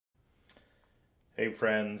Hey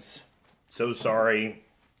friends, so sorry.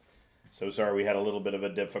 So sorry we had a little bit of a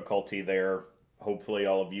difficulty there. Hopefully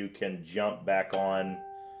all of you can jump back on.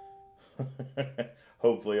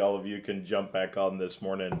 Hopefully all of you can jump back on this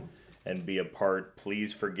morning and be a part.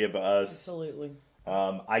 Please forgive us. Absolutely.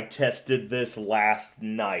 I tested this last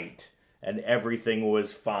night and everything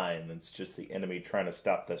was fine. It's just the enemy trying to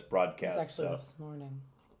stop this broadcast. It was actually this morning.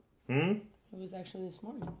 It was actually this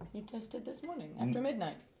morning. You tested this morning after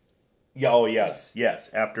midnight. Yeah, oh, yes, yes,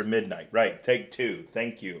 after midnight. Right, take two.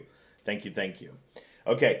 Thank you.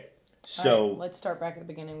 Okay, so... All right, let's start back at the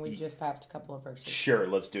beginning. We just passed a couple of verses. Sure,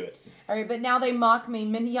 let's do it. All right, but now they mock me,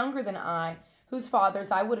 men younger than I, whose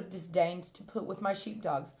fathers I would have disdained to put with my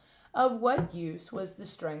sheepdogs. Of what use was the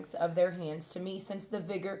strength of their hands to me, since their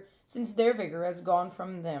vigor has gone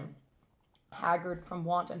from them? Haggard from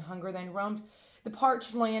want and hunger they roamed the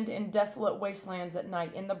parched land in desolate wastelands at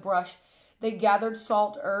night. In the brush they gathered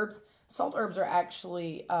salt herbs. Salt herbs are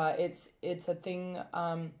actually, it's a thing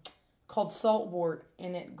called saltwort,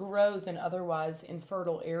 and it grows in otherwise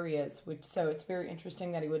infertile areas. So it's very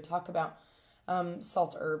interesting that he would talk about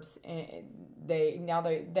salt herbs.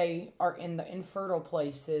 They are in the infertile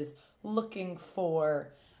places looking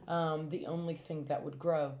for the only thing that would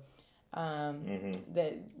grow.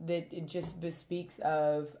 That it just bespeaks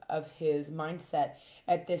of his mindset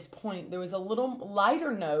at this point. There was a little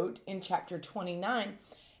lighter note in chapter 29.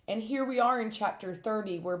 And here we are in chapter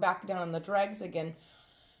 30. We're back down in the dregs again.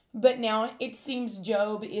 But now it seems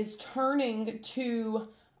Job is turning to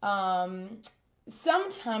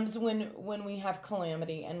sometimes when we have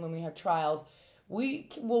calamity and when we have trials, we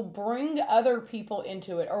will bring other people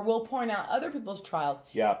into it, or we'll point out other people's trials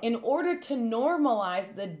in order to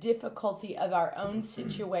normalize the difficulty of our own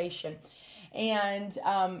situation. And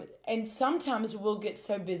sometimes we'll get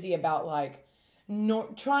so busy about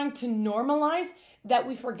trying to normalize that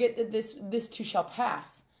we forget that this too shall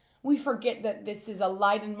pass. We forget that this is a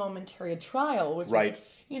light and momentary trial, which is,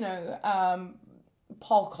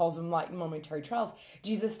 Paul calls them light and momentary trials.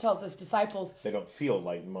 Jesus tells his disciples they don't feel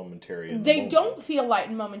light and momentary. They don't feel light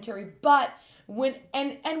and momentary, but when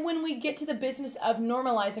we get to the business of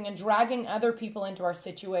normalizing and dragging other people into our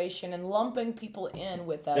situation and lumping people in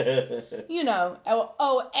with us,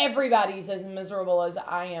 everybody's as miserable as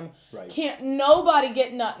I am. Right. Can't nobody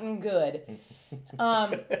get nothing good.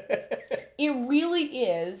 It really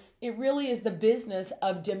is the business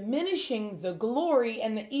of diminishing the glory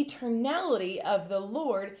and the eternality of the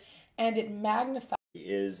Lord, and it magnifies.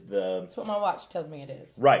 That's what my watch tells me it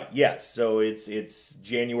is. Right, yes. So it's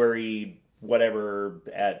January whatever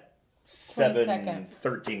at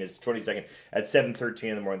 7:13 is 22nd at 7:13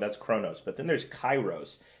 in the morning. That's Chronos. But then there's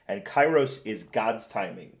Kairos, and Kairos is God's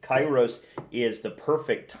timing. Kairos is the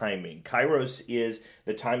perfect timing. Kairos is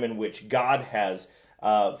the time in which God has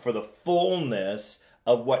for the fullness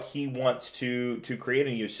of what he wants to create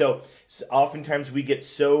in you. So oftentimes we get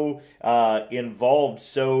so involved,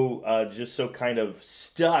 just so kind of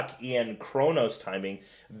stuck in Chronos timing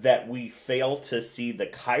that we fail to see the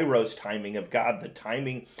Kairos timing of God, the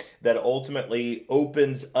timing that ultimately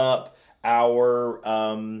opens up our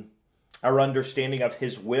understanding of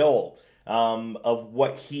his will, of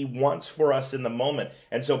what he wants for us in the moment.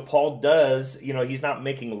 And so Paul does, he's not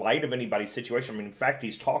making light of anybody's situation. I mean, in fact,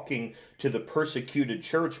 he's talking to the persecuted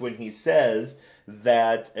church when he says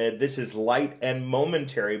that this is light and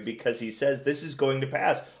momentary, because he says this is going to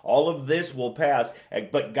pass. All of this will pass,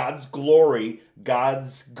 but God's glory,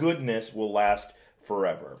 God's goodness will last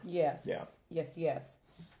forever. Yes. Yeah. Yes.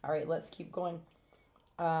 All right, let's keep going.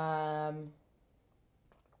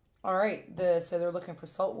 All right, so they're looking for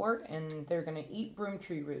saltwort, and they're going to eat broom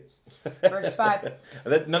tree roots. Verse 5.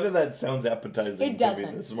 None of that sounds appetizing to me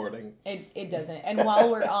this morning. It doesn't. And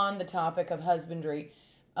while we're on the topic of husbandry,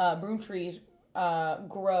 broom trees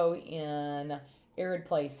grow in arid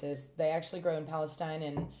places. They actually grow in Palestine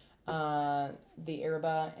and the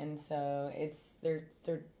Arabah, and so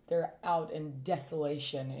they're out in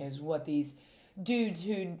desolation is what these dudes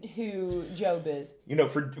who Job is.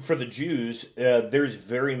 For the Jews, there's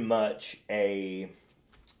very much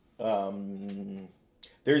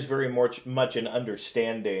much an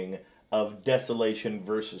understanding of desolation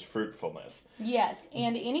versus fruitfulness. Yes,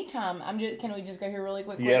 and anytime can we just go here really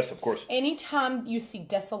quickly? Yes, of course. Anytime you see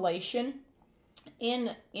desolation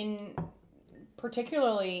in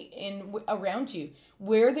particularly around you,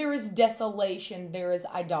 where there is desolation, there is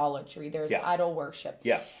idolatry, there is idol worship.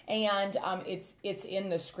 Yeah. And it's in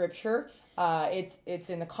the scripture. It's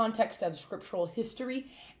in the context of scriptural history,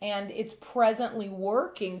 and it's presently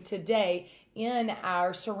working today in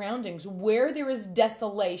our surroundings. Where there is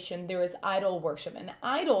desolation, there is idol worship. And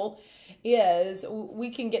idol is, we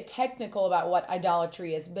can get technical about what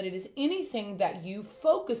idolatry is, but it is anything that you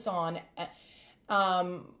focus on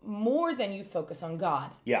more than you focus on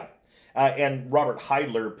God. Yeah. And Robert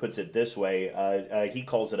Heidler puts it this way. He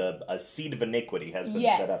calls it a seed of iniquity has been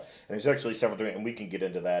set up. And there's actually several different, and we can get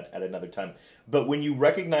into that at another time. But when you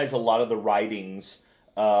recognize a lot of the writings,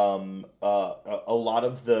 a lot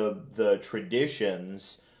of the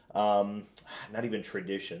traditions, not even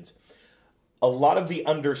traditions, a lot of the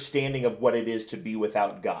understanding of what it is to be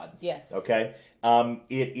without God. Yes. Okay?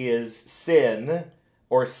 It is sin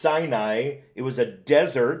or Sinai. It was a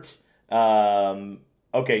desert.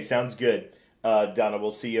 Okay, sounds good. Donna,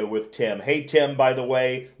 we'll see you with Tim. Hey, Tim, by the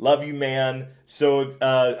way, love you, man.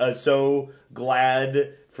 So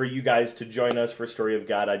glad for you guys to join us for Story of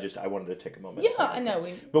God. I wanted to take a moment. Yeah, I know.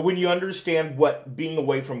 But when you understand what being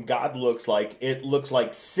away from God looks like, it looks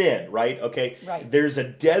like sin, right? Okay. Right. There's a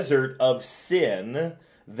desert of sin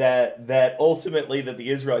that ultimately that the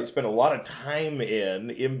Israelites spent a lot of time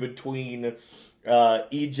in between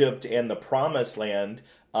Egypt and the Promised Land.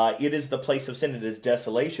 It is the place of sin. It is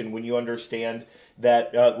desolation. When you understand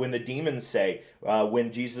that, when the demons say,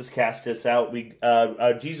 when Jesus cast us out,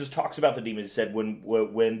 Jesus talks about the demons. He said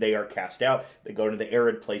when they are cast out, they go to the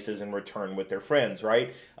arid places and return with their friends.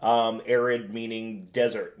 Right? Arid meaning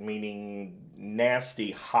desert, meaning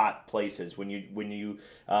nasty, hot places. When you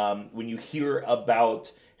hear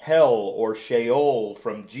about hell or Sheol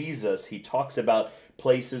from Jesus, he talks about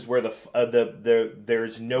places where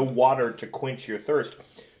there's no water to quench your thirst.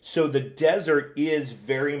 So the desert is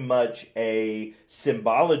very much a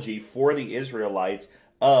symbology for the Israelites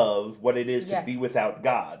of what it is to be without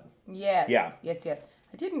God. Yes. Yeah. Yes.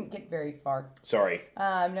 I didn't get very far. Sorry.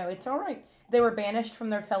 No, it's all right. They were banished from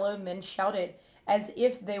their fellow men, shouted as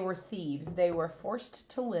if they were thieves. They were forced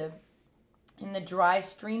to live in the dry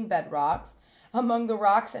stream bedrocks, among the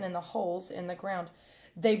rocks and in the holes in the ground.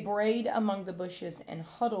 They brayed among the bushes and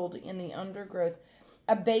huddled in the undergrowth.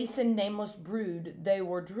 A base and nameless brood, they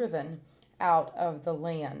were driven out of the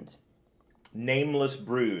land. Nameless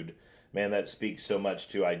brood. Man, that speaks so much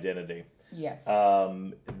to identity. Yes.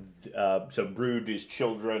 So brood is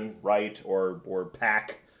children, right? Or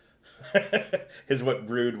pack is what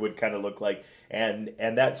brood would kind of look like. And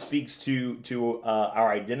that speaks to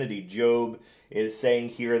our identity. Job is saying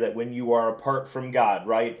here that when you are apart from God,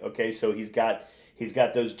 right? Okay, so he's got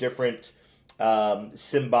those different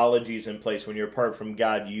symbologies in place. When you're apart from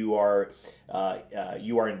God, you are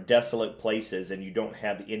in desolate places and you don't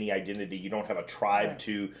have any identity. You don't have a tribe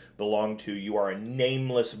to belong to. You are a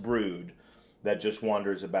nameless brood that just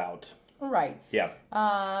wanders about. Right. Yeah.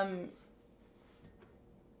 And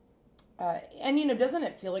doesn't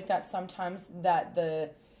it feel like that sometimes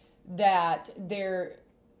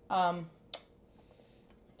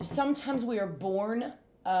sometimes we are born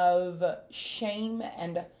of shame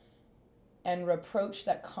and reproach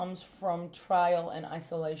that comes from trial and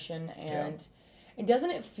isolation, and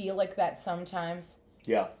doesn't it feel like that sometimes?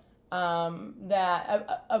 Yeah.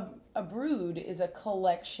 That a brood is a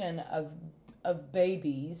collection of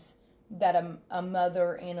babies that a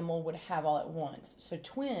mother animal would have all at once. So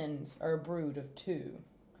twins are a brood of two.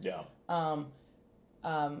 Yeah.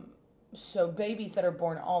 So babies that are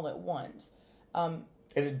born all at once. And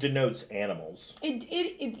it denotes animals.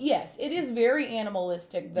 Yes, it is very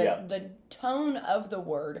animalistic. The tone of the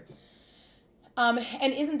word.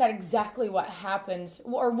 And isn't that exactly what happens?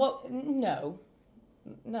 Or what? No,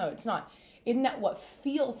 it's not. Isn't that what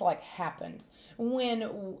feels like happens when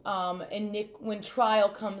trial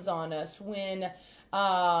comes on us, when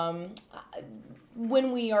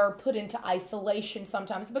we are put into isolation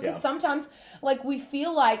sometimes, because sometimes we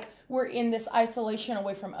feel like we're in this isolation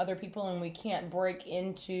away from other people and we can't break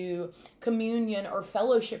into communion or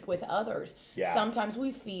fellowship with others. Yeah. Sometimes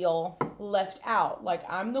we feel left out, like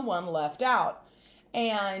I'm the one left out.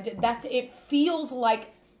 And it feels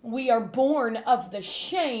like we are born of the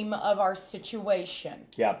shame of our situation.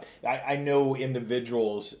 Yeah, I know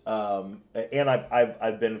individuals, and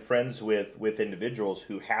I've been friends with individuals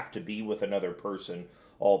who have to be with another person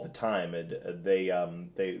all the time, and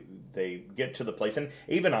they get to the place, and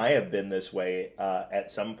even I have been this way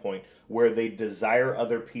at some point, where they desire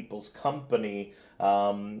other people's company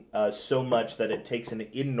so much that it takes an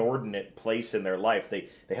inordinate place in their life. They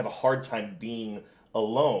have a hard time being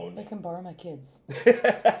alone. They can borrow my kids.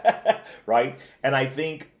 Right? And I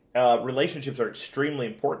think relationships are extremely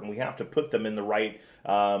important. We have to put them in the right,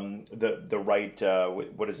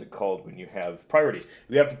 what is it called when you have priorities?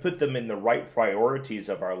 We have to put them in the right priorities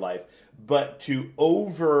of our life. But to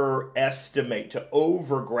overestimate, to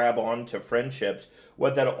over grab onto friendships,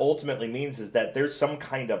 what that ultimately means is that there's some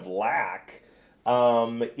kind of lack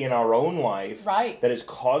in our own life, right, that is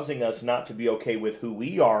causing us not to be okay with who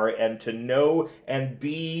we are, and to know and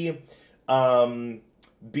be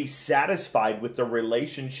satisfied with the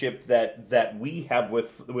relationship that we have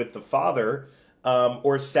with the Father,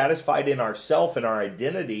 or satisfied in ourself and our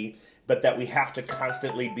identity, but that we have to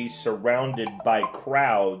constantly be surrounded by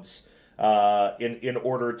crowds in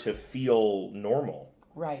order to feel normal.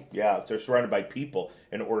 Right. Yeah, they're surrounded by people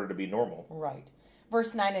in order to be normal. Right.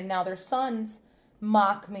 Verse 9, and now their sons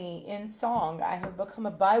mock me in song. I have become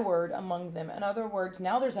a byword among them. In other words,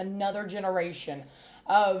 now there's another generation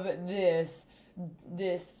of this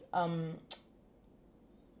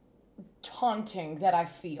taunting that I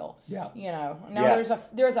feel. Yeah. Now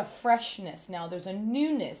there's a freshness. Now there's a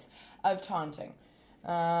newness of taunting.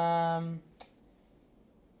 I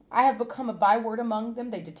have become a byword among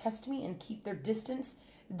them. They detest me and keep their distance.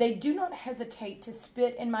 They do not hesitate to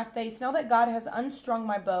spit in my face. Now that God has unstrung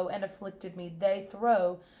my bow and afflicted me, they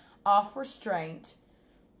throw off restraint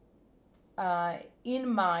in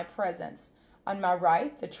my presence. On my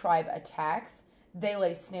right, the tribe attacks. They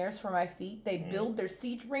lay snares for my feet. They build their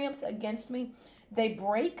siege ramps against me. They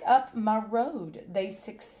break up my road. They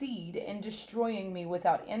succeed in destroying me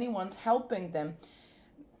without anyone's helping them.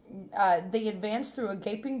 They advance through a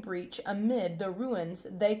gaping breach. Amid the ruins,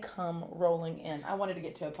 they come rolling in. I wanted to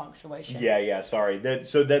get to a punctuation. Yeah, sorry.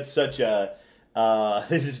 That's such a...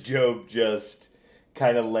 this is Job just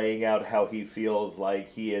kind of laying out how he feels like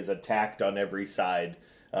he is attacked on every side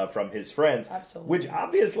from his friends. Absolutely. Which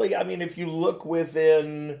obviously, I mean, if you look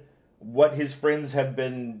within what his friends have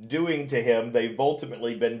been doing to him, they've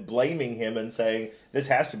ultimately been blaming him and saying, this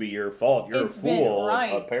has to be your fault. You're a fool,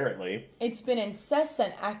 apparently. It's been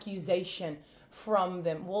incessant accusation from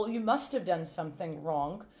them. Well, you must have done something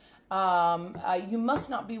wrong. You must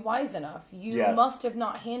not be wise enough. You must have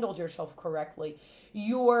not handled yourself correctly.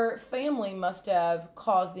 Your family must have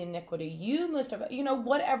caused the iniquity. You must have,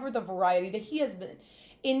 whatever the variety that he has been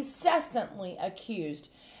incessantly accused.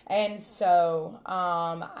 And so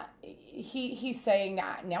he's saying,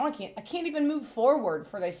 now I can't even move forward,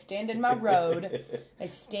 for they stand in my road. They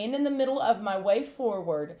stand in the middle of my way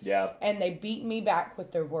forward. Yeah. And they beat me back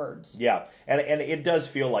with their words. Yeah. And it does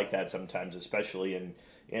feel like that sometimes, especially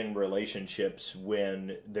in relationships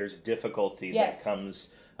when there's difficulty that comes.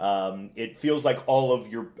 It feels like all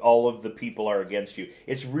of the people are against you.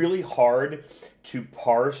 It's really hard to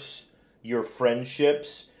parse your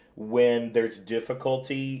friendships when there's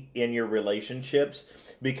difficulty in your relationships,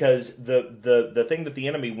 because the thing that the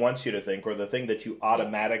enemy wants you to think, or the thing that you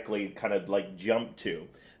automatically kind of like jump to,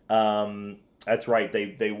 that's right,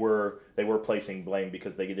 they were placing blame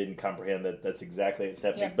because they didn't comprehend that's exactly it,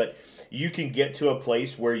 Stephanie. Yeah. But you can get to a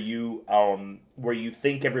place where you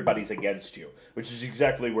think everybody's against you, which is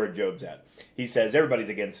exactly where Job's at. He says everybody's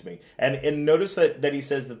against me, and notice that he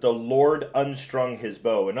says that the Lord unstrung his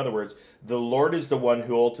bow. In other words, the Lord is the one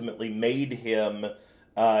who ultimately made him.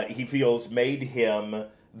 He feels made him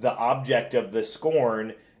the object of the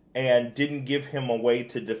scorn, and didn't give him a way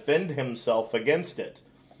to defend himself against it.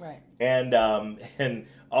 Right. And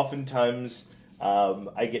oftentimes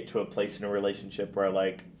I get to a place in a relationship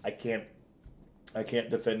where I can't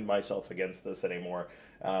defend myself against this anymore.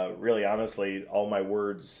 Really, honestly, all my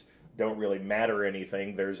words don't really matter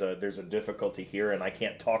anything. There's a difficulty here, and I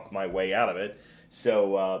can't talk my way out of it.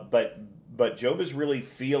 So, but Job is really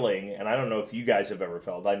feeling, and I don't know if you guys have ever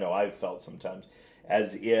felt. I know I've felt sometimes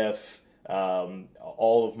as if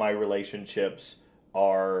all of my relationships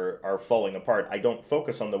are falling apart. I don't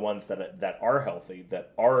focus on the ones that are healthy,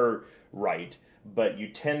 that are right, but you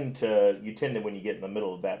tend to when you get in the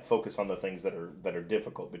middle of that, focus on the things that are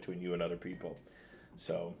difficult between you and other people.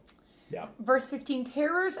 So, yeah. Verse 15,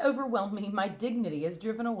 terrors overwhelm me, my dignity is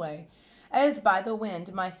driven away. As by the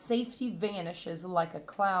wind, my safety vanishes like a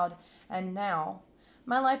cloud, and now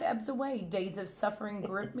my life ebbs away. Days of suffering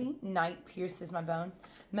grip me. Night pierces my bones.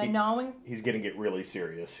 My gnawing... He's going to get really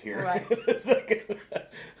serious here. Right. In a second.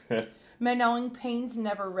 My gnawing pains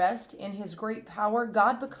never rest. In his great power,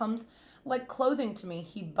 God becomes like clothing to me.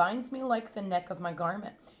 He binds me like the neck of my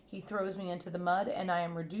garment. He throws me into the mud, and I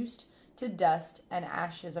am reduced to dust and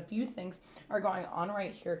ashes. A few things are going on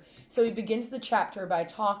right here. So he begins the chapter by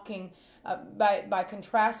talking, by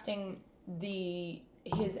contrasting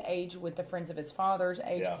his age with the friends of his father's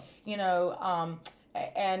age,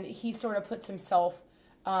 and he sort of puts himself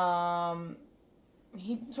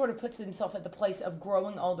he sort of puts himself at the place of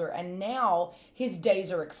growing older, and now his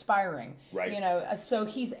days are expiring. Right. So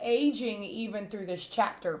he's aging even through this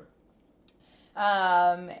chapter.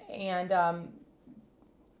 What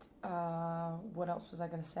else was I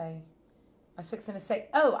going to say? I was fixing to say,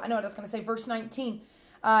 oh, I know what I was going to say. Verse 19,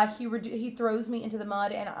 he throws me into the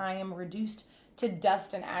mud, and I am reduced to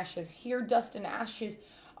dust and ashes. Here, dust and ashes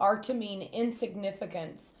are to mean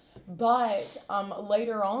insignificance. But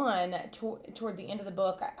later on, toward the end of the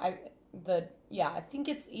book, I think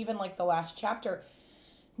it's even like the last chapter,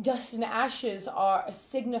 dust and ashes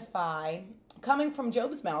signify, coming from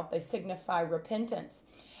Job's mouth, they signify repentance.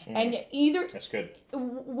 And either that's good.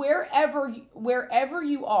 Wherever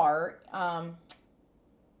you are,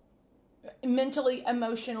 mentally,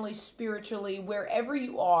 emotionally, spiritually, wherever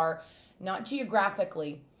you are, not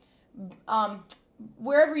geographically,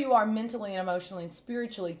 wherever you are mentally and emotionally and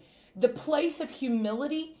spiritually, the place of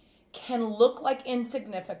humility can look like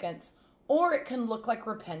insignificance, or it can look like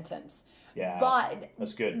repentance. Yeah,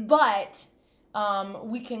 that's good. But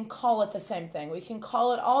we can call it the same thing. We can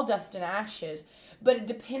call it all dust and ashes, but it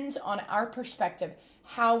depends on our perspective,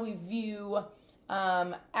 how we view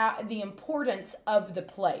the importance of the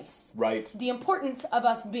place. Right. The importance of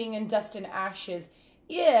us being in dust and ashes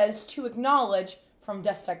is to acknowledge, from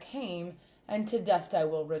dust I came, and to dust I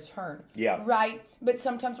will return. Yeah. Right? But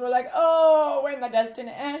sometimes we're like, oh, we're in the dust and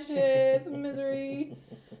ashes, misery.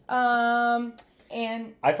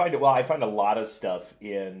 And I find a lot of stuff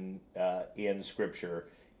in Scripture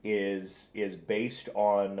is based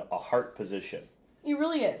on a heart position. It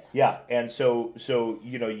really is. Yeah, and so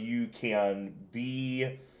you can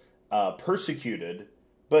be persecuted,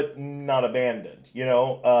 but not abandoned.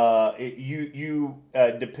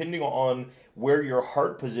 Depending on where your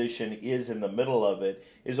heart position is in the middle of it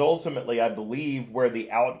is ultimately, I believe, where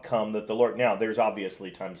the outcome that the Lord. Now, there's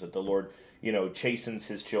obviously times that the Lord, chastens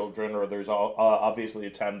His children, or there's obviously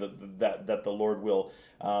a time that the Lord will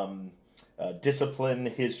discipline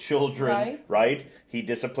His children. Right? He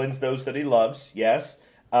disciplines those that He loves. Yes.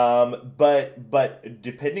 But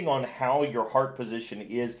depending on how your heart position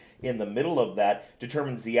is in the middle of that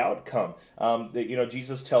determines the outcome.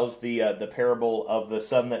 Jesus tells the parable of the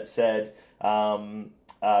son that said,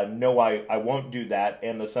 "No, I won't do that,"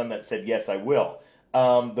 and the son that said, "Yes, I will."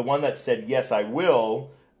 The one that said, "Yes, I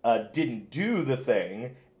will," didn't do the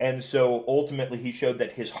thing. And so ultimately he showed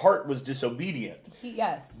that his heart was disobedient.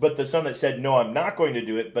 Yes. But the son that said, "No, I'm not going to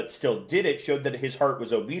do it," but still did it, showed that his heart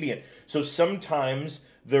was obedient. So sometimes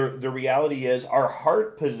the reality is our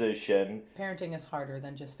heart position. Parenting is harder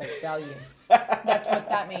than just face value. That's what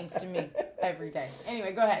that means to me every day.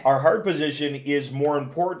 Anyway, go ahead. Our heart position is more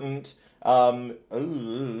important.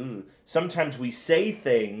 Sometimes we say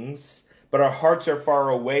things, but our hearts are far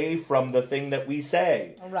away from the thing that we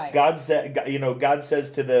say. Right. God says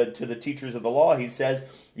to the teachers of the law, He says,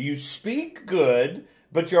 "You speak good,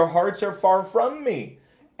 but your hearts are far from me."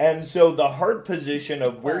 And so the heart position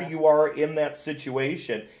of where you are in that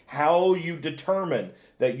situation, how you determine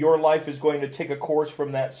that your life is going to take a course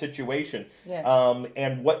from that situation, yes.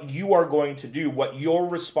 And what you are going to do, what your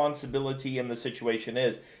responsibility in the situation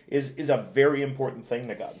is a very important thing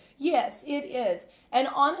to God. Yes, it is. And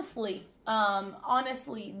honestly,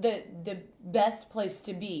 the best place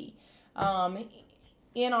to be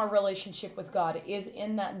in our relationship with God is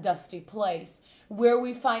in that dusty place where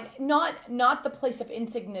we find not the place of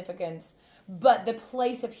insignificance, but the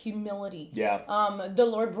place of humility. Yeah. The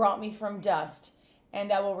Lord brought me from dust,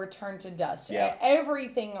 and I will return to dust. Yeah.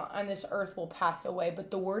 Everything on this earth will pass away,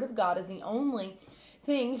 but the Word of God is the only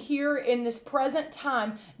thing here in this present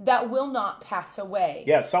time that will not pass away.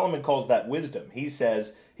 Yeah, Solomon calls that wisdom. He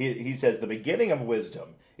says the beginning of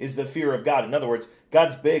wisdom is the fear of God. In other words,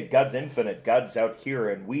 God's big, God's infinite, God's out here,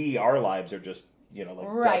 and our lives are just, like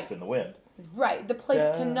dust in the wind. Right. The place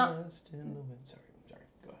dust to not... Dust in the wind. Sorry,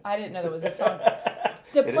 go ahead. I didn't know there was a song.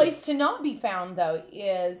 The place to not be found, though,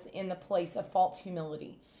 is in the place of false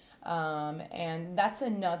humility. And that's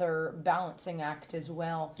another balancing act as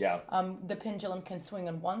well. Yeah. The pendulum can swing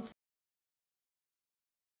on one side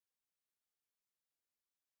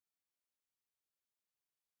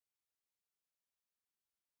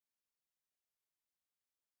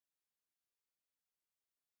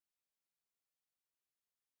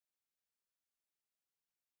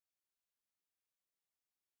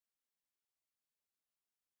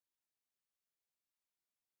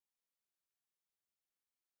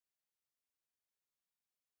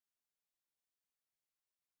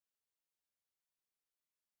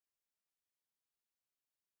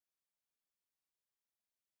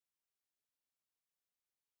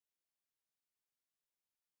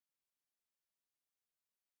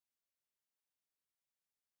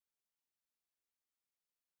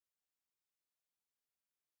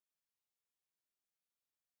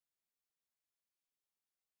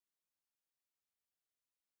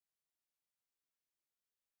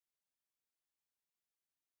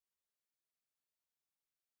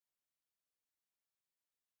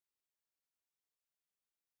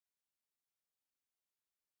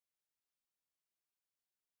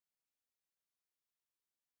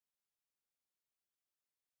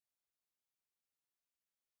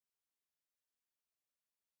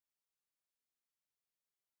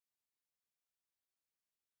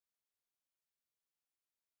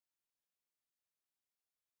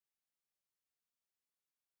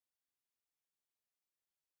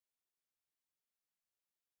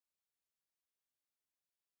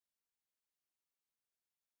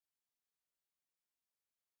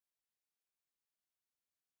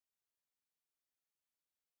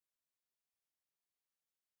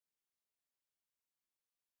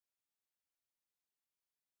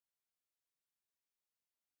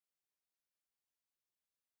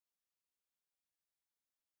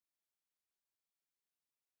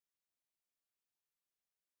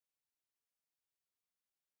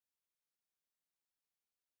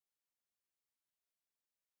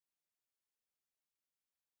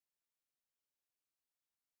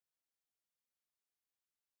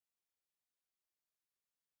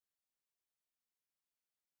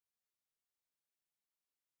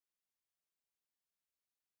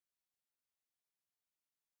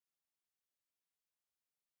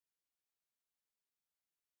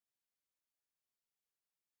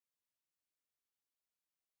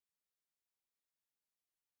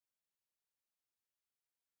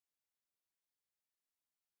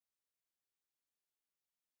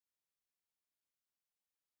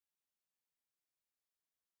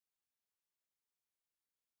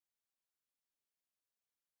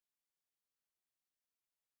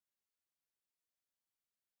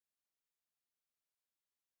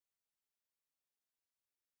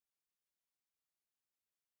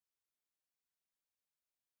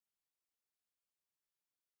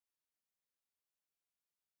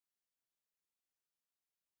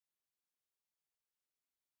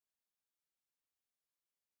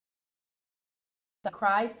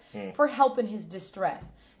cries for help in his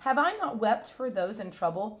distress. Have I not wept for those in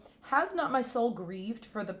trouble? Has not my soul grieved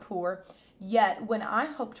for the poor? Yet when I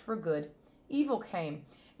hoped for good, evil came.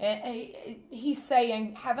 He's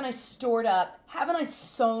saying, haven't I stored up? Haven't I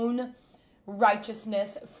sown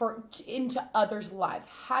righteousness into others' lives?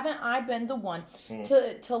 Haven't I been the one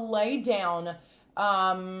to lay down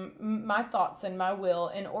my thoughts and my will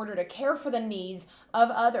in order to care for the needs of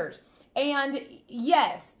others? And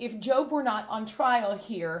yes, if Job were not on trial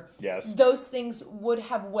here, yes, those things would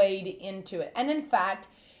have weighed into it. And in fact,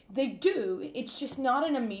 they do. It's just not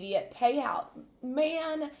an immediate payout.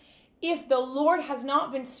 Man, if the Lord has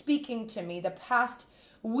not been speaking to me the past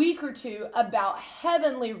week or two about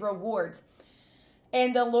heavenly rewards,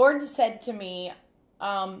 and the Lord said to me,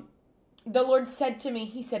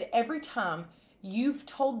 he said, every time you've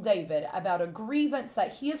told David about a grievance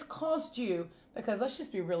that he has caused you, because let's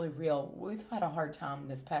just be really real, we've had a hard time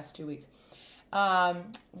this past 2 weeks.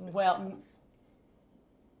 Well,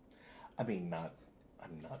 I mean,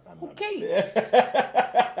 okay.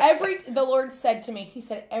 The Lord said to me, he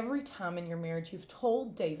said, every time in your marriage you've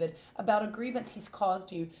told David about a grievance he's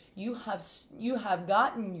caused you, you have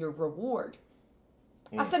gotten your reward.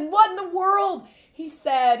 I said, what in the world? He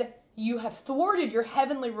said, you have thwarted your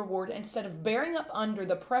heavenly reward instead of bearing up under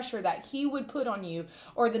the pressure that he would put on you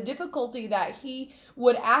or the difficulty that he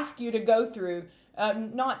would ask you to go through,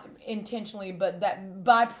 not intentionally, but that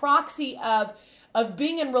by proxy of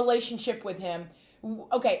being in relationship with him.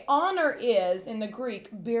 Okay, honor is, in the Greek,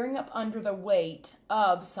 bearing up under the weight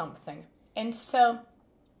of something. And so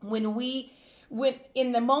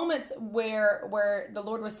in the moments where the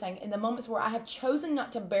Lord was saying, in the moments where I have chosen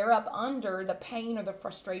not to bear up under the pain or the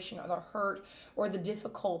frustration or the hurt or the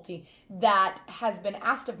difficulty that has been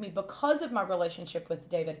asked of me because of my relationship with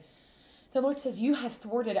David, the Lord says, you have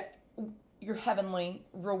thwarted your heavenly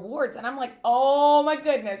rewards. And I'm like, oh my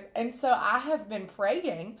goodness. And so I have been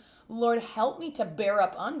praying, Lord, help me to bear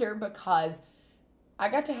up under, because I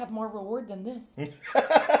got to have more reward than this.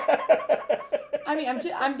 I mean,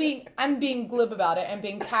 I'm being glib about it and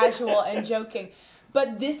being casual and joking,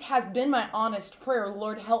 but this has been my honest prayer.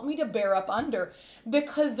 Lord, help me to bear up under,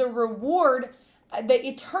 because the reward, the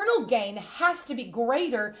eternal gain, has to be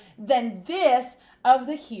greater than this of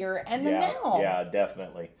the here and the now. Yeah,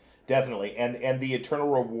 definitely. And the eternal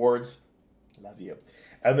rewards, love you.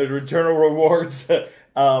 And the eternal rewards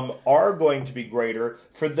are going to be greater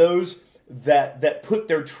for those that put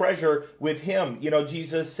their treasure with him. You know,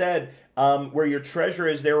 Jesus said, where your treasure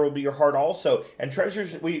is, there will be your heart also. And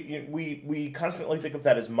treasures, we constantly think of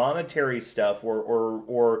that as monetary stuff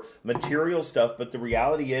or material stuff, but the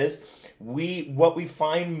reality is, what we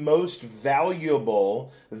find most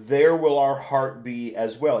valuable, there will our heart be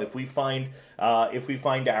as well. If we find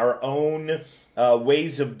our own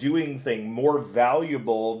ways of doing things more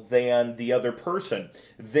valuable than the other person,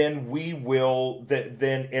 then we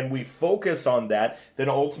focus on that, then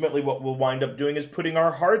ultimately what we'll wind up doing is putting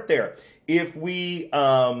our heart there. If we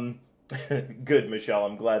good, Michelle,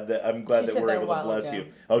 I'm glad that we're able to bless you.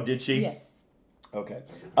 Oh, did she? Yes. Okay.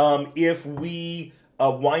 If we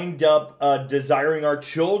wind up desiring our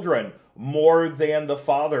children more than the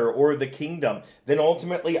Father or the kingdom, then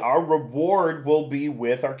ultimately our reward will be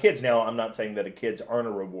with our kids. Now, I'm not saying that the kids aren't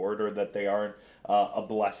a reward or that they aren't a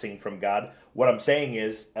blessing from God. What I'm saying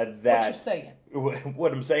is that...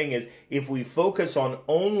 What I'm saying is, if we focus on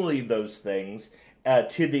only those things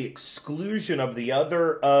to the exclusion of the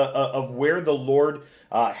other, of where the Lord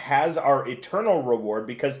has our eternal reward,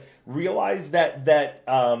 because realize that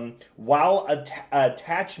while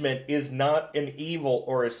attachment is not an evil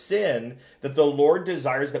or a sin, that the Lord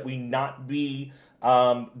desires that we not be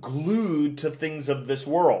glued to things of this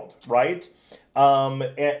world, right?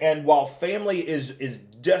 And while family is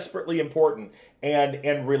desperately important,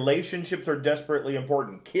 and relationships are desperately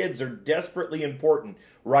important, kids are desperately important,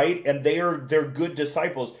 right? And they're good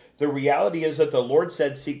disciples. The reality is that the Lord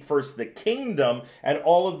said, seek first the kingdom, and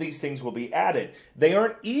all of these things will be added. They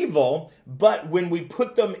aren't evil, but when we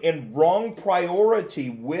put them in wrong priority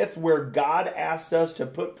with where God asks us to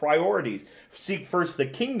put priorities, seek first the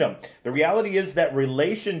kingdom. The reality is that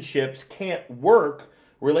relationships can't work.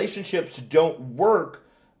 Relationships don't work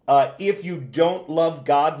if you don't love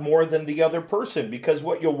God more than the other person, because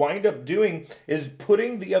what you'll wind up doing is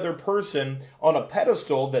putting the other person on a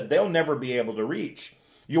pedestal that they'll never be able to reach.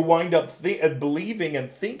 You'll wind up believing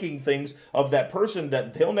and thinking things of that person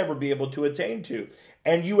that they'll never be able to attain to.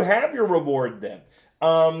 And you have your reward then.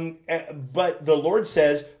 But the Lord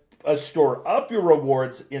says, store up your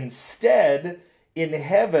rewards instead in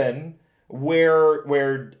heaven,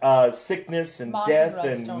 where sickness and death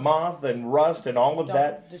and moth and rust and all of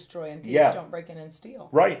that destroy, and thieves don't break in and steal.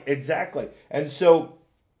 Right, exactly. And so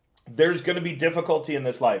there's going to be difficulty in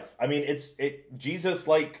this life. I mean, Jesus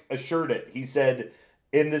like assured it. He said,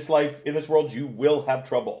 in this life, in this world, you will have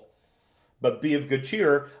trouble, but be of good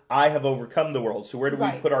cheer. I have overcome the world. So where do we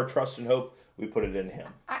put our trust and hope? We put it in Him.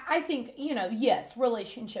 I think, yes,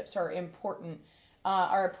 relationships are important.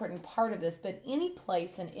 Are an important part of this, but any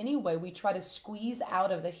place and any way we try to squeeze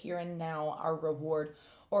out of the here and now our reward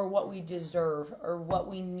or what we deserve or what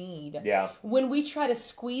we need. Yeah. When we try to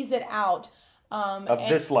squeeze it out of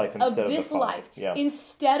this life instead of this life, yeah.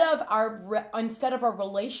 instead of our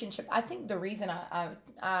relationship. I think the reason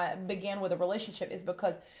I began with a relationship is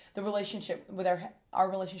because the relationship with our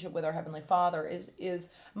relationship with our Heavenly Father is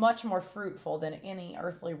much more fruitful than any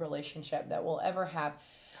earthly relationship that we'll ever have.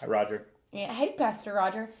 Hi, Roger. Hey, Pastor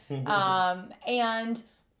Roger. But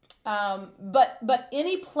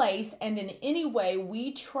any place and in any way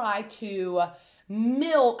we try to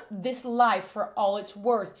milk this life for all it's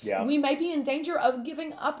worth, we may be in danger of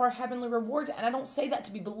giving up our heavenly rewards. And I don't say that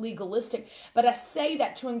to be legalistic, but I say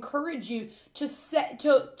that to encourage you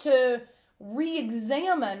to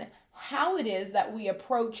re-examine how it is that we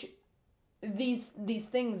approach these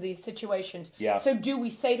things, these situations. Yeah. So do we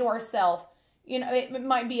say to ourselves, it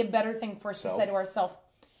might be a better thing for us to say to ourselves,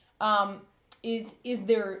 is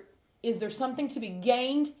there something to be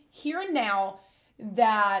gained here and now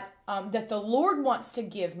that the Lord wants to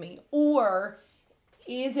give me, or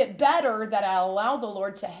is it better that I allow the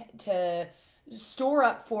Lord to store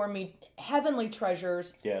up for me heavenly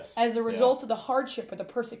treasures as a result of the hardship or the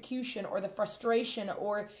persecution or the frustration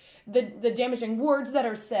or the damaging words that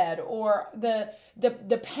are said or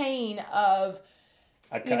the pain of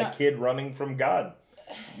a kid running from God,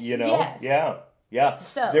 Yes. Yeah.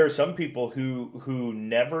 So, there are some people who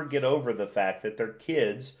never get over the fact that their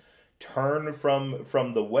kids turn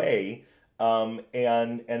from the way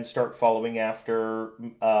and start following after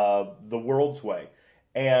the world's way.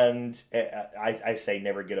 And I say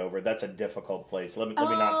never get over. That's a difficult place. Let me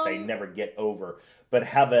not say never get over, but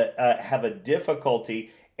have a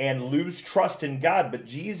difficulty and lose trust in God. But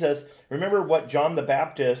Jesus, remember what John the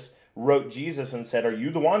Baptist wrote Jesus and said, "Are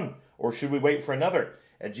you the one, or should we wait for another?"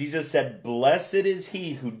 And Jesus said, "Blessed is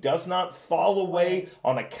he who does not fall away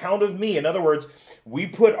on account of me." In other words, we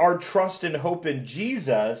put our trust and hope in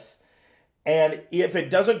Jesus, and if it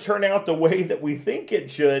doesn't turn out the way that we think it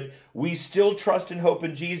should, we still trust and hope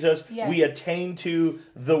in Jesus. Yes. We attain to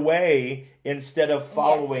the way instead of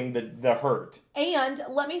following the hurt. And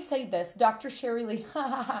let me say this, Dr. Sherry Lee,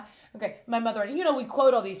 okay, my mother, we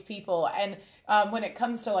quote all these people, and when it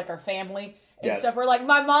comes to like our family and stuff, we're like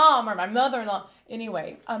my mom or my mother-in-law.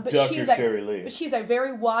 Anyway, but Dr. Sherry Lee. But she's a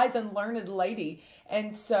very wise and learned lady.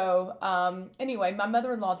 And so, anyway, my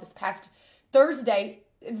mother-in-law this past Thursday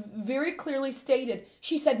very clearly stated,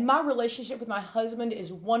 she said, "My relationship with my husband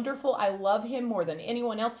is wonderful. I love him more than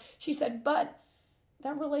anyone else." She said, "But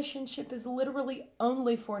that relationship is literally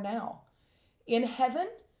only for now. In heaven,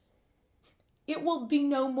 it will be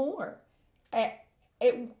no more."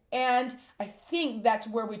 And I think that's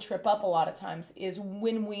where we trip up a lot of times, is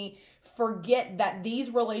when we forget that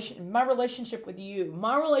my relationship with you,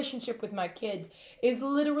 my relationship with my kids is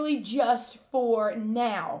literally just for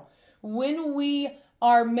now. When we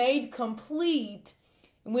are made complete,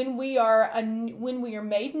 when we are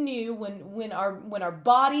made new, when our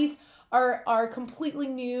bodies are completely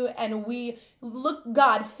new, and we look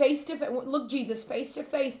Jesus face to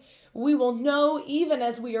face, we will know even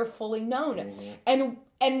as we are fully known. Mm-hmm.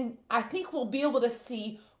 And I think we'll be able to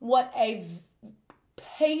see what a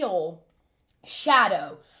pale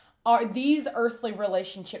shadow these earthly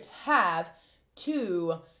relationships have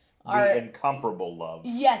to the incomparable love.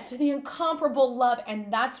 Yes, to the incomparable love,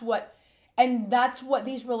 and that's what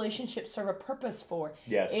these relationships serve a purpose for.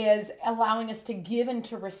 Yes. Is allowing us to give and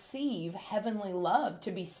to receive heavenly love,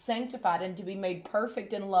 to be sanctified and to be made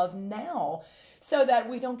perfect in love now, so that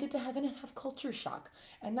we don't get to heaven and have culture shock.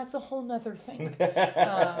 And that's a whole nother thing.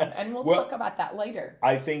 And we'll talk about that later.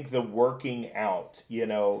 I think the working out,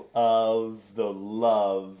 of the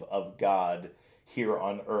love of God here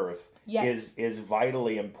on earth is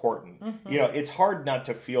vitally important. Mm-hmm. It's hard not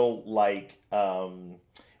to feel like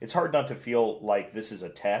this is a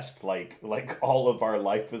test, like all of our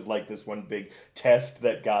life is like this one big test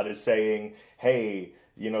that God is saying, "Hey,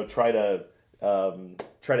 try to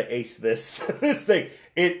ace this this thing."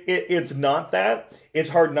 It's not that. It's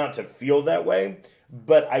hard not to feel that way,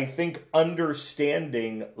 but I think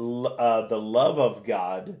understanding the love of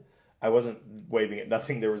God I wasn't waving at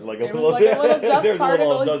nothing. There was like a There was little, like a little dust there's a particle.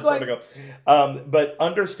 little It's dust going- particle. But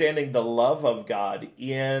understanding the love of God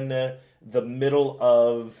in the middle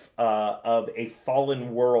of a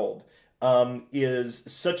fallen world is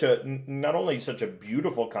such a not only such a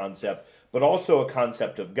beautiful concept, but also a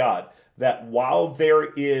concept of God. That while there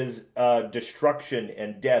is destruction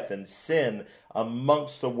and death and sin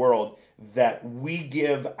amongst the world, that we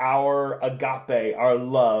give our agape, our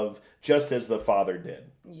love, just as the Father did.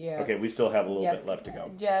 Yes. Okay, we still have a little bit left to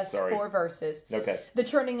go. Just Sorry. 4 verses. Okay. The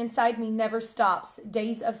churning inside me never stops.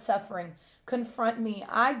 Days of suffering confront me.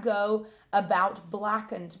 I go about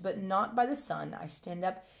blackened, but not by the sun. I stand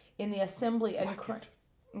up in the assembly and cry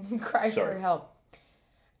for help.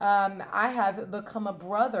 I have become a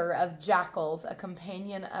brother of jackals, a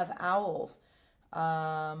companion of owls.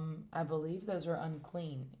 I believe those are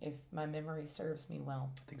unclean, if my memory serves me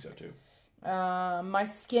well. I think so too. My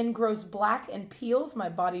skin grows black and peels. My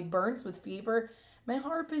body burns with fever. My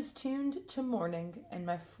harp is tuned to mourning, and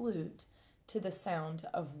my flute to the sound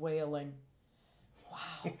of wailing.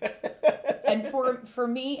 Wow. And for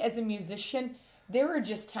me as a musician, there are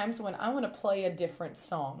just times when I want to play a different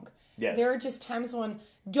song. Yes. There are just times when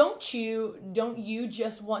don't you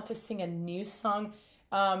just want to sing a new song?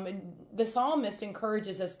 The psalmist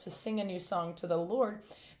encourages us to sing a new song to the Lord,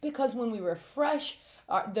 because when we refresh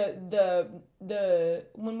when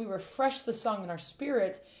we refresh the song in our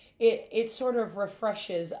spirits, it sort of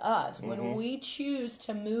refreshes us. Mm-hmm. When we choose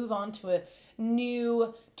to move on to a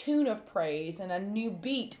new tune of praise and a new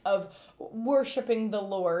beat of worshiping the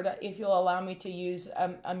Lord, if you'll allow me to use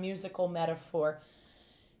a musical metaphor,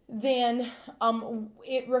 then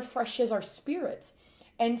it refreshes our spirits.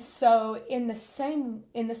 And so in the same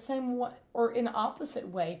way, or in opposite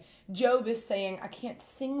way, Job is saying, I can't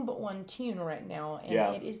sing but one tune right now,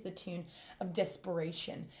 and it is the tune of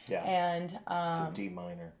desperation. Yeah. And it's a D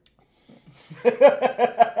minor.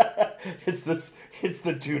 It's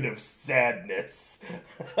the tune of sadness.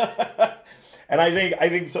 And I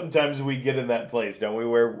think sometimes we get in that place, don't we,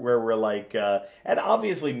 where we're like, and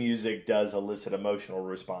obviously music does elicit emotional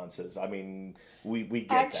responses. I mean, we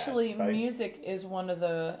get actually, that, right? Music is one of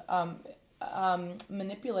the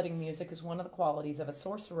manipulating music is one of the qualities of a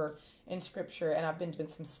sorcerer in Scripture, and I've been doing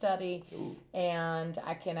some study. Ooh. And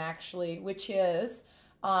I can actually, which is,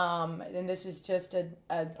 and this is just an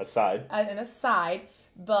aside,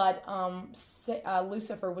 but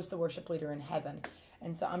Lucifer was the worship leader in heaven.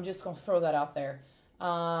 And so I'm just going to throw that out there.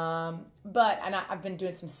 I've been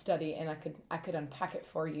doing some study, and I could unpack it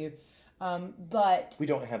for you. But we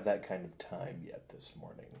don't have that kind of time yet this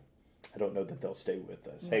morning. I don't know that they'll stay with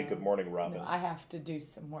us. No, hey, good morning, Robin. No, I have to do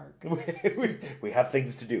some work. we have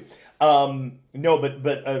things to do.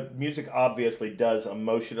 But music obviously does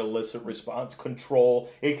emotion elicit response control.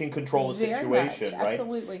 It can control a situation, right?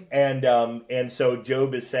 Absolutely. And so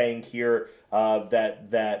Job is saying here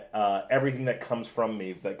that everything that comes from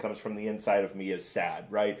me, that comes from the inside of me, is sad,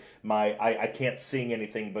 right? I can't sing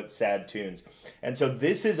anything but sad tunes, and so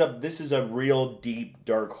this is a real deep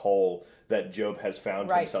dark hole that Job has found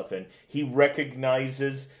himself in. He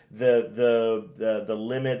recognizes the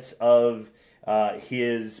limits of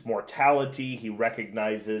his mortality. He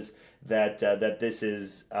recognizes that this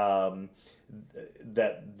is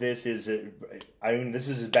this is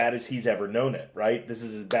as bad as he's ever known it, right? This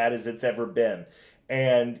is as bad as it's ever been.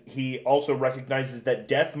 And he also recognizes that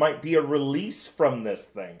death might be a release from this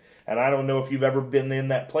thing. And I don't know if you've ever been in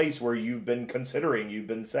that place where you've been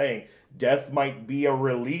saying, death might be a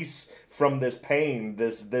release from this pain,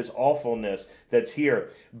 this awfulness that's here.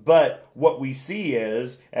 But what we see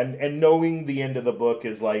is, and knowing the end of the book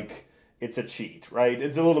is like, it's a cheat, right?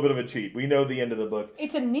 It's a little bit of a cheat. We know the end of the book.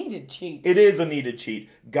 It's a needed cheat. It is a needed cheat.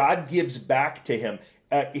 God gives back to him.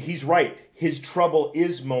 He's right. His trouble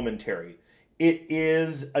is momentary. It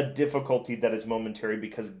is a difficulty that is momentary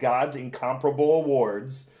because God's incomparable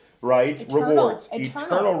awards, right?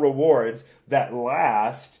 Eternal rewards that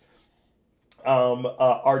last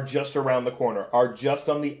are just around the corner, are just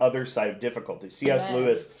on the other side of difficulty. C.S.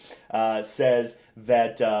 Lewis says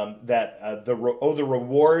that the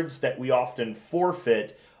rewards that we often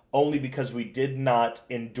forfeit only because we did not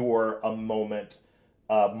endure a moment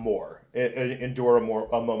more,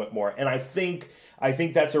 a moment more. And I think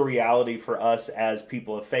that's a reality for us as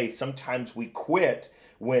people of faith. Sometimes we quit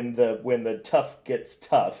when the tough gets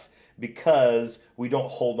tough because we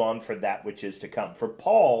don't hold on for that which is to come. For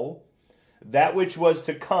Paul, that which was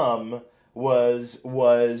to come was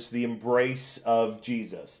the embrace of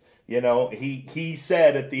Jesus. You know, he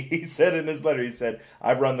said in his letter, he said,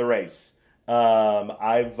 I've run the race.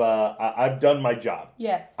 I've done my job.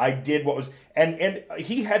 Yes. I did what was, and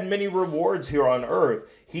he had many rewards here on earth.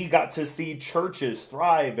 He got to see churches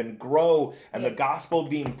thrive and grow, and the gospel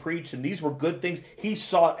being preached, and these were good things. He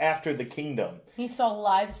sought after the kingdom. He saw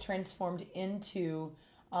lives transformed into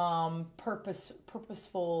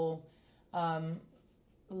purposeful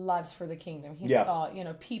lives for the kingdom. He saw,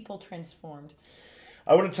 people transformed.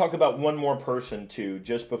 I want to talk about one more person too,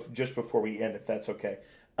 just before we end, if that's okay.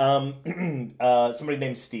 Somebody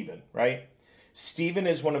named Stephen, right? Stephen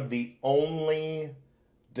is one of the only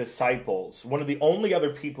disciples, one of the only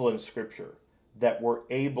other people in Scripture that were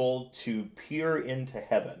able to peer into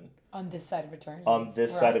heaven on this side of eternity.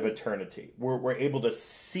 Side of eternity, we're able to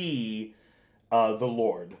see the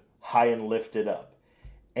Lord high and lifted up,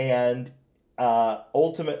 and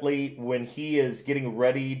ultimately, when he is getting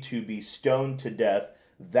ready to be stoned to death,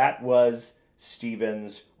 that was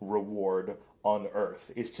Stephen's reward on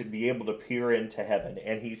earth, is to be able to peer into heaven.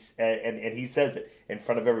 And he says it in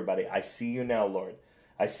front of everybody. I see you now, Lord.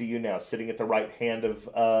 I see you now, sitting at the right hand of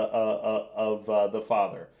the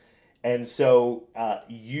Father. And so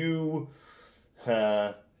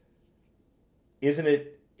isn't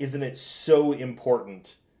it so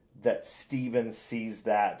important that Stephen sees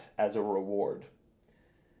that as a reward?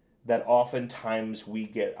 That oftentimes we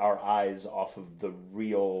get our eyes off of the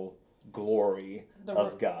real glory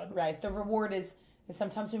of God. Right. The reward is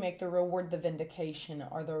sometimes we make the reward the vindication,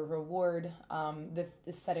 or the reward the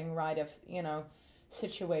setting right of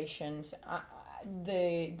situations.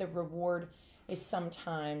 The reward is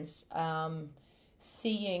sometimes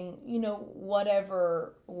seeing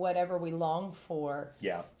whatever we long for.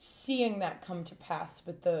 Yeah. Seeing that come to pass,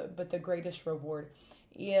 but the greatest reward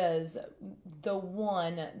is the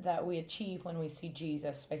one that we achieve when we see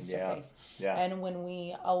Jesus face to face, and when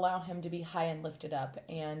we allow him to be high and lifted up,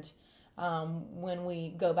 and when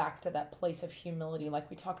we go back to that place of humility, like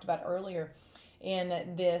we talked about earlier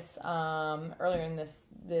in this time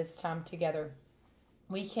together.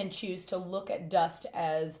 We can choose to look at dust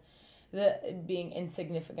as the being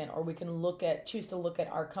insignificant, or we can choose to look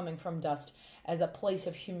at our coming from dust as a place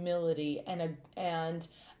of humility and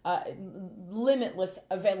limitless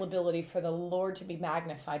availability for the Lord to be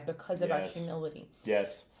magnified because of our humility.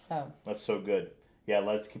 Yes. So that's so good. Yeah,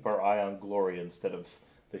 let's keep our eye on glory instead of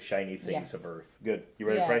the shiny things of earth. Good. You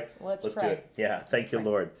ready to pray? Let's pray. Do it. Yeah. Thank you,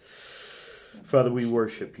 Lord. Father, we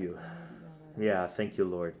worship you. Yeah. Thank you,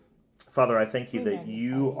 Lord. Father, I thank you that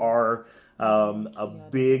you are a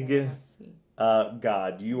big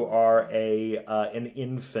God. You are an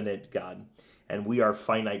infinite God, and we are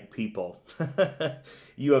finite people.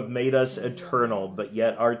 You have made us eternal, but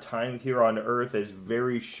yet our time here on earth is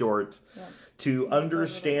very short. To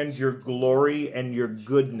understand your glory and your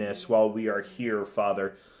goodness while we are here,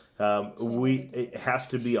 Father, it has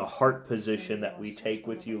to be a heart position that we take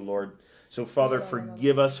with you, Lord. So, Father,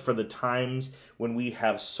 forgive us for the times when we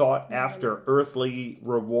have sought after earthly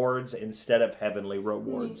rewards instead of heavenly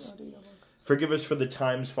rewards. Forgive us for the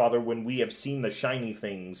times, Father, when we have seen the shiny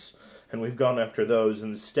things and we've gone after those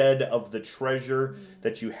instead of the treasure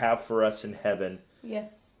that you have for us in heaven.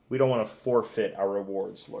 Yes. We don't want to forfeit our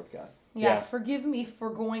rewards, Lord God. Yeah, forgive me for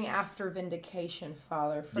going after vindication,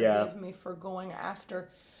 Father. Forgive me for going after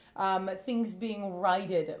things being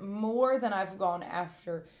righted more than I've gone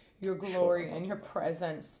after your glory and your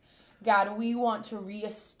presence. God, we want to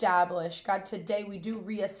reestablish. God, today we do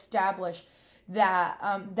reestablish that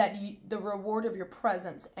the reward of your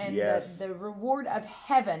presence and the reward of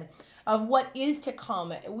heaven, of what is to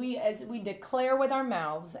come. As we declare with our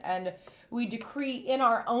mouths and we decree in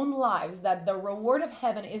our own lives that the reward of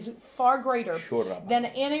heaven is far greater than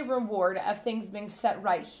any reward of things being set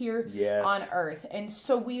right here on earth. And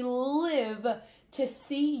so we live to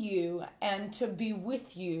see you and to be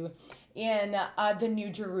with you in the New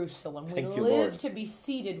Jerusalem. We live to be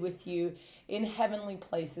seated with you in heavenly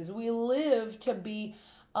places. We live to be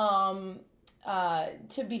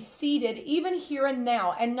seated even here and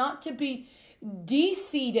now, and not to be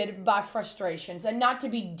de-seated by frustrations, and not to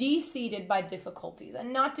be de-seated by difficulties,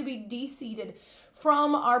 and not to be de-seated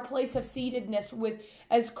from our place of seatedness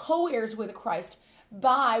as co-heirs with Christ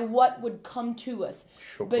by what would come to us.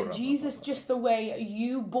 But Jesus, just the way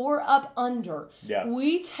you bore up under,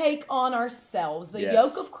 we take on ourselves the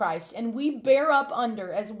yoke of Christ, and we bear up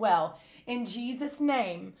under as well. In Jesus'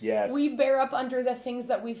 name, we bear up under the things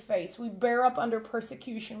that we face. We bear up under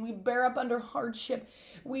persecution. We bear up under hardship.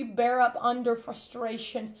 We bear up under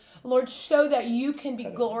frustrations, Lord, so that you can be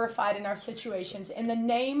glorified in our situations. In the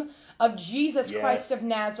name of Jesus Christ of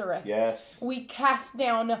Nazareth, we cast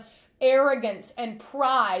down arrogance and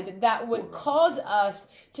pride that would cause us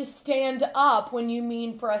to stand up when you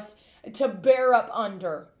mean for us to bear up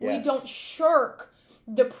under. Yes. We don't shirk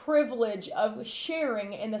the privilege of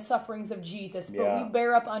sharing in the sufferings of Jesus, but we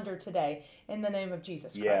bear up under today in the name of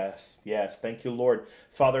Jesus Christ. Yes, yes. Thank you, Lord.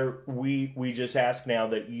 Father, we just ask now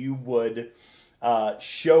that you would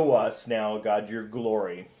show us now, God, your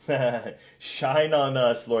glory. Shine on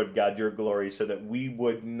us, Lord God, your glory, so that we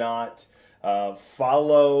would not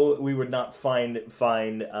we would not find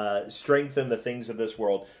strength in the things of this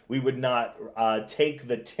world. We would not take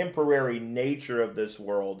the temporary nature of this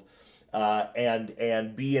world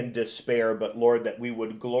and be in despair, but Lord, that we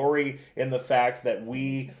would glory in the fact that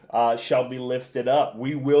we shall be lifted up.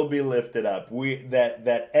 We will be lifted up.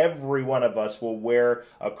 That every one of us will wear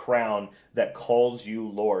a crown that calls you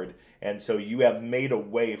Lord. And so you have made a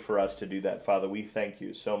way for us to do that, Father. We thank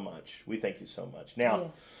you so much. We thank you so much.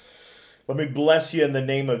 Now, let me bless you in the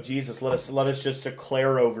name of Jesus. Let us just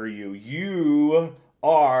declare over you. You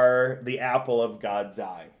are the apple of God's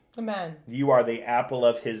eye. Amen. You are the apple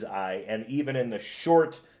of his eye. And even in the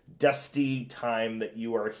short, dusty time that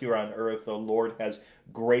you are here on earth, the Lord has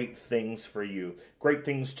great things for you, great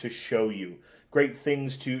things to show you, great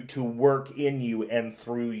things to work in you and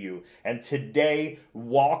through you. And today,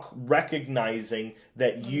 walk recognizing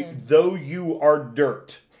that though you are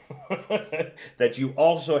dirt, that you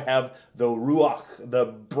also have the ruach, the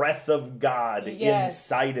breath of God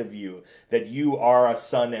inside of you, that you are a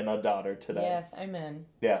son and a daughter today. Yes, amen.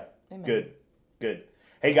 Yeah, amen. Good.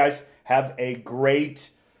 Hey guys, have a great,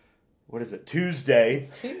 Tuesday.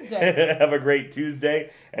 It's Tuesday. Have a great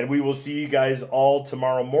Tuesday, and we will see you guys all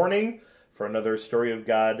tomorrow morning for another Story of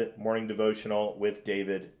God morning devotional with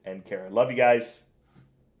David and Kara. Love you guys.